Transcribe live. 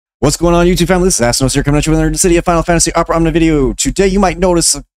What's going on, YouTube family? This is Astinosis here, coming at you with another Dissidia Final Fantasy Opera Omnia video. Today, you might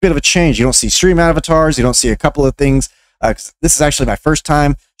notice a bit of a change. You don't see stream avatars. You don't see a couple of things. This is actually my first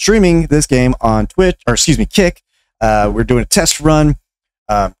time streaming this game on Twitch, or excuse me, Kick. We're doing a test run,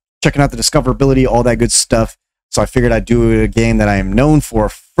 checking out the discoverability, all that good stuff. So I figured I'd do a game that I am known for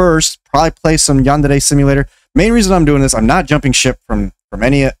first. Probably play some Yandere Simulator. Main reason I'm doing this, I'm not jumping ship from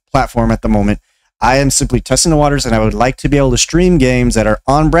any platform at the moment. I am simply testing the waters, and I would like to be able to stream games that are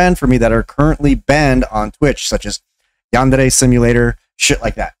on brand for me that are currently banned on Twitch, such as Yandere Simulator, shit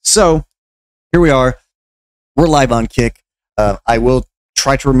like that. So, here we are. We're live on Kick. I will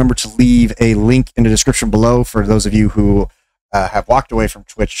try to remember to leave a link in the description below for those of you who have walked away from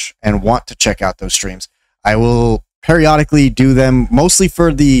Twitch and want to check out those streams. I will periodically do them, mostly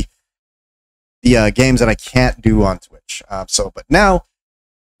for the games that I can't do on Twitch. But now,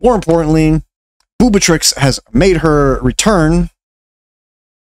 more importantly, Boobatrix has made her return.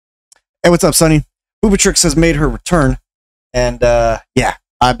 Hey, what's up, Sonny? Boobatrix has made her return. And, yeah,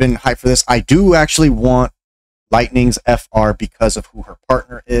 I've been hyped for this. I do actually want Lightning's FR because of who her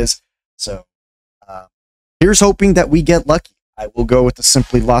partner is. So, here's hoping that we get lucky. I will go with the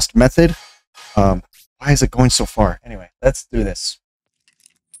Simply Lost method. Why is it going so far? Anyway, let's do this.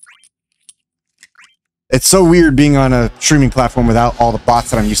 It's so weird being on a streaming platform without all the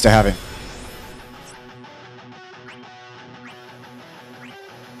bots that I'm used to having.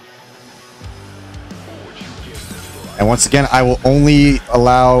 And once again, I will only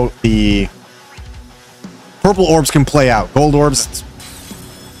allow the purple orbs can play out. Gold orbs, it's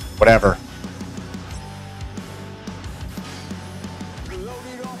whatever.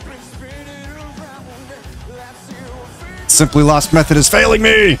 Simply Lost method is failing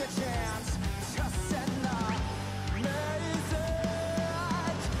me.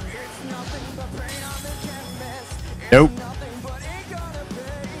 Nope.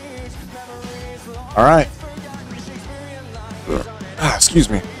 All right. Excuse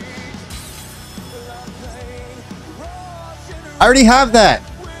me. I already have that.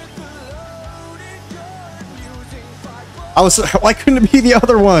 Why couldn't it be the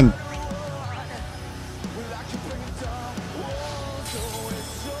other one?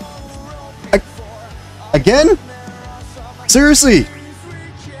 Again? Seriously?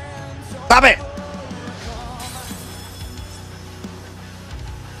 Stop it!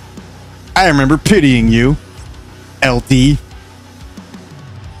 I remember pitying you, LD.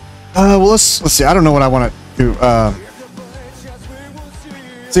 Well, let's see. I don't know what I want to do.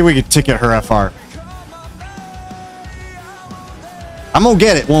 See if we can ticket her FR. I'm gonna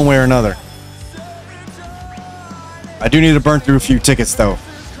get it one way or another. I do need to burn through a few tickets, though.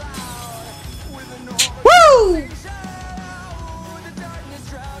 Woo!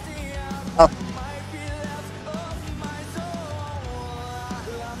 Up.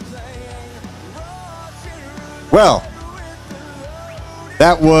 Well,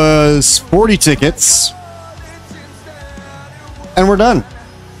 that was 40 tickets, and we're done.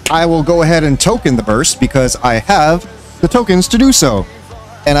 I will go ahead and token the burst because I have the tokens to do so.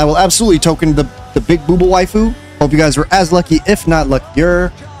 And I will absolutely token the big booba waifu. Hope you guys were as lucky, if not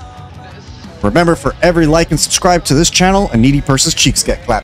luckier. Remember, for every like and subscribe to this channel, a needy person's cheeks get clapped.